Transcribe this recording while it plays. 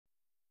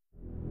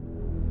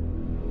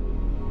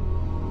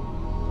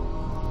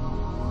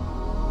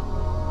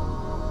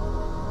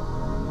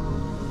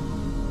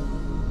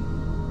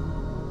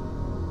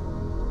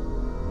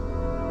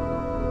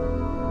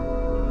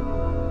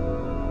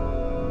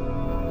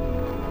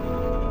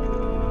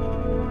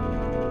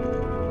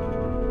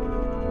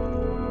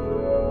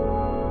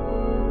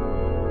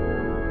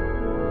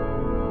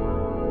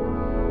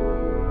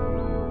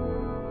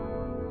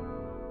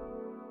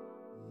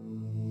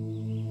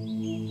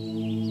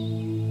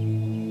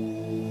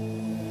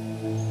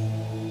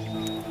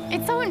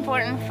It's so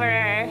important for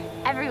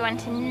everyone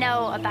to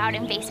know about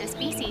invasive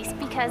species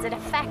because it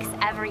affects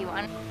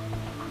everyone.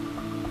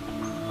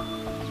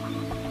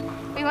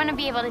 We want to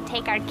be able to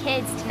take our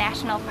kids to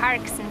national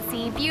parks and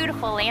see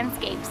beautiful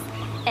landscapes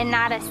and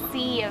not a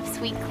sea of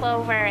sweet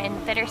clover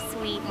and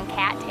bittersweet and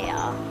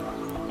cattail.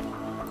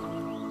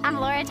 I'm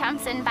Laura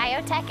Thompson,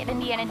 biotech at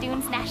Indiana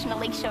Dunes National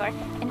Lakeshore,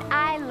 and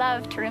I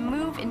love to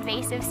remove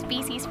invasive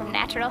species from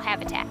natural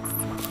habitats.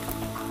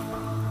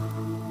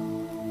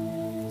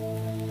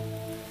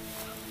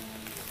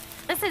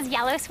 This is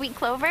yellow sweet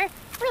clover,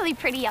 really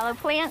pretty yellow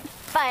plant,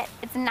 but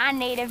it's a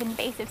non-native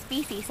invasive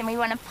species, and we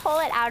want to pull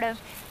it out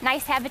of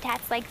nice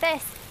habitats like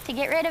this to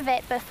get rid of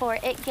it before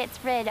it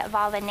gets rid of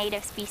all the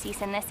native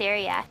species in this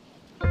area.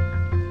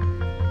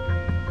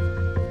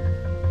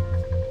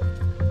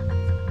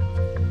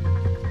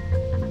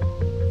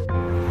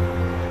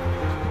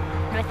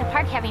 With the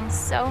park having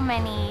so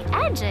many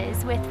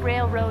edges with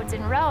railroads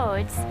and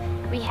roads,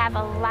 we have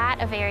a lot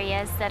of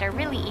areas that are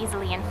really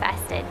easily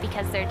infested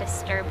because they're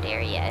disturbed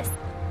areas.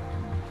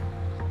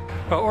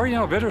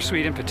 Oriental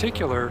bittersweet in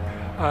particular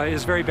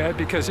is very bad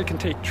because it can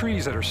take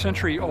trees that are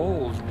century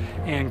old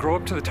and grow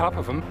up to the top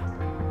of them.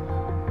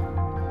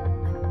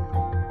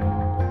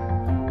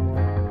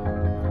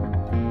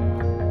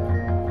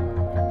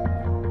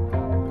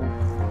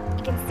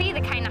 You can see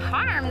the kind of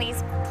harm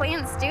these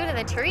plants do to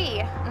the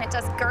tree, and it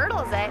just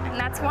girdles it, and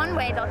that's one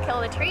way they'll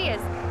kill the tree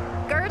is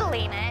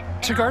girdling it.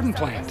 It's a garden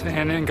plant,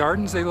 and in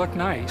gardens they look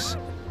nice.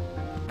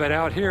 But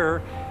out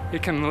here,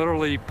 it can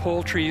literally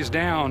pull trees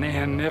down,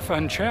 and if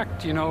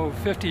unchecked,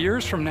 50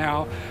 years from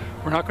now,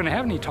 we're not going to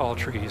have any tall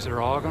trees. They're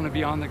all going to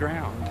be on the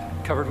ground,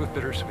 covered with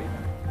bittersweet.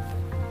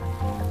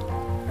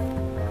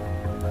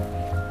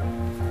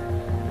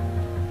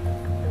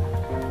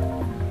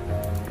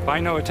 I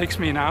know it takes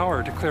me an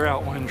hour to clear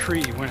out one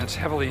tree when it's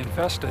heavily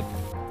infested.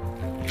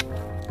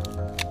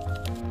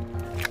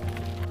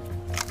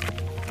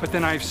 But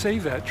then I've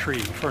saved that tree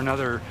for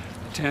another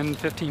 10,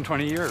 15,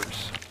 20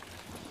 years.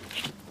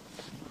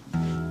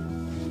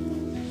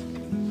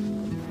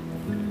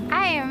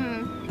 I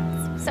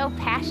am so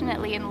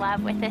passionately in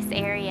love with this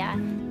area.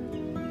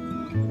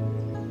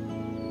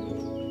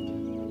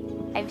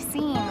 I've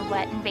seen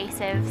what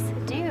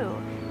invasives do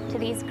to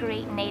these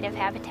great native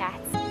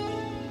habitats.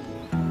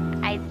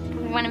 I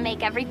want to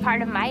make every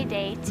part of my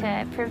day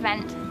to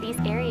prevent these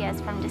areas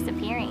from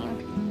disappearing.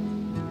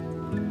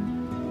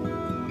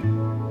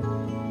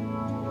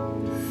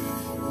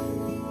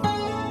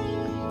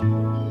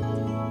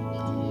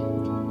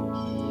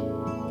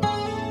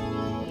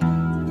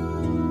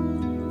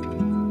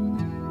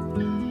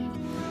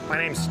 My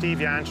name's Steve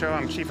Yancho.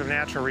 I'm Chief of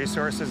Natural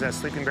Resources at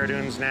Sleeping Bear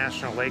Dunes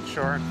National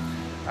Lakeshore.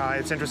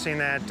 It's interesting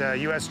that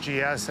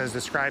USGS has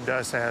described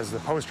us as the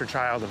poster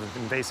child of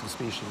invasive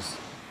species.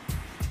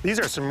 These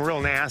are some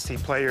real nasty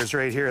players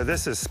right here.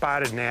 This is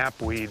spotted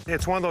knapweed.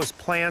 It's one of those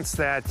plants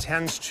that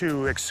tends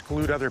to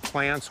exclude other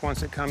plants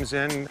once it comes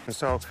in, and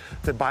so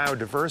the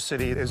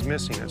biodiversity is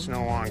missing. It's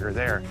no longer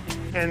there.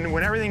 And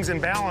when everything's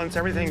in balance,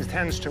 everything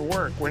tends to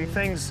work. When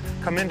things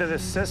come into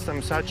this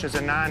system, such as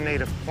a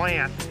non-native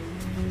plant,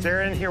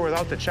 they're in here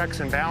without the checks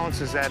and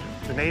balances that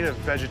the native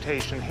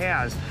vegetation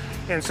has,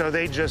 and so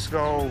they just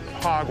go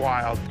hog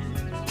wild.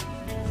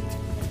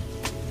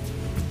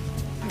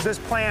 This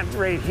plant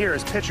right here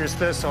is pitcher's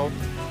thistle.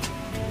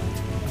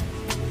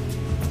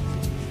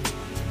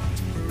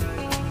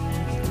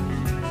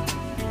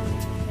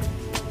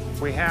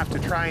 We have to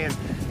try and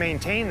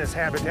maintain this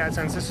habitat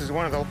since this is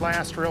one of the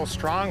last real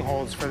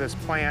strongholds for this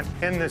plant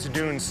in this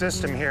dune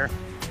system here.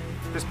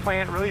 This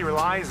plant really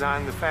relies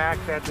on the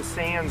fact that the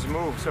sands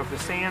move. So if the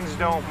sands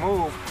don't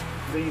move,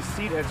 these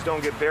seed heads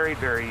don't get buried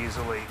very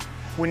easily.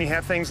 When you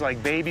have things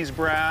like baby's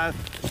breath,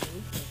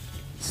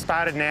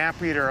 spotted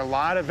knapweed, or a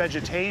lot of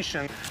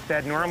vegetation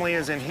that normally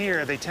is in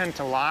here, they tend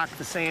to lock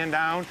the sand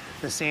down.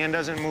 The sand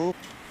doesn't move.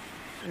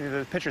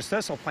 The pitcher's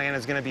thistle plant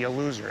is going to be a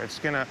loser. It's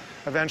going to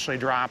eventually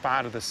drop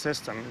out of the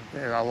system.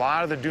 A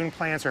lot of the dune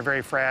plants are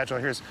very fragile.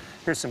 Here's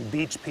some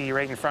beach pea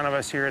right in front of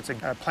us here. It's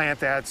a plant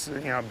that's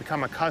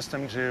become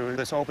accustomed to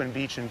this open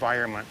beach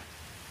environment.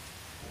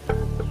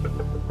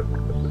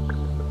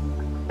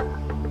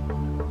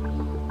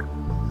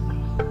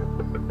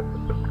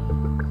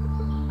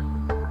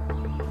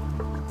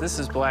 This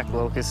is black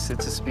locust.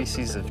 It's a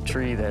species of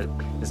tree that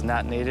is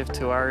not native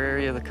to our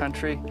area of the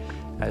country.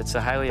 It's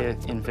a highly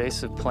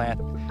invasive plant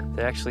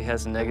that actually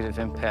has a negative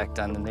impact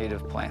on the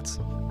native plants.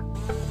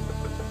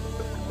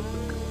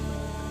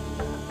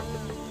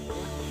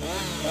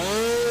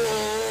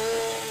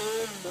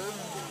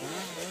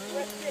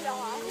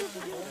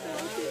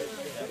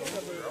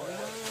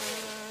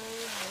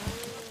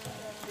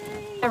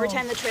 Every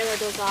time the trailer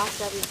goes off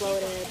that we've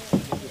loaded,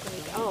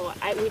 like, oh,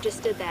 we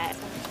just did that.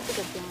 It's a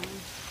good feeling.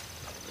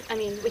 I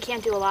mean, we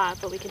can't do a lot,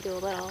 but we can do a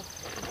little.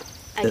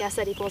 I guess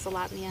that equals a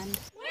lot in the end.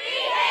 We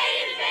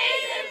hate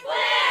invasive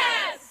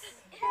plants!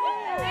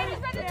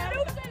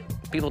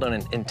 People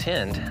don't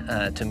intend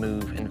to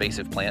move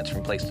invasive plants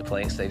from place to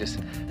place. They just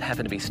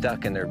happen to be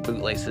stuck in their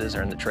bootlaces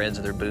or in the treads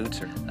of their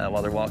boots or,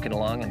 while they're walking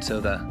along. And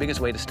so the biggest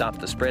way to stop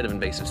the spread of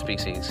invasive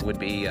species would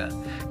be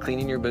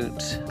cleaning your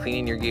boots,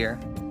 cleaning your gear.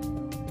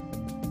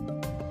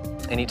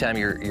 Anytime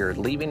you're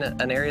leaving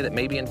an area that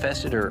may be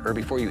infested or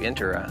before you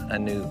enter a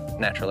new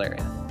natural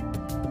area.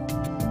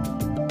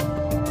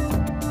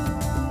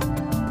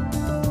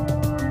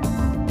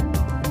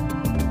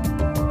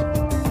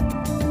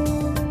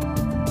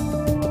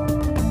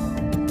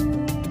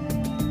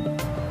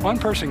 One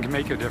person can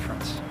make a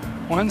difference.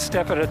 One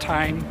step at a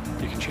time,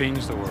 you can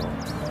change the world.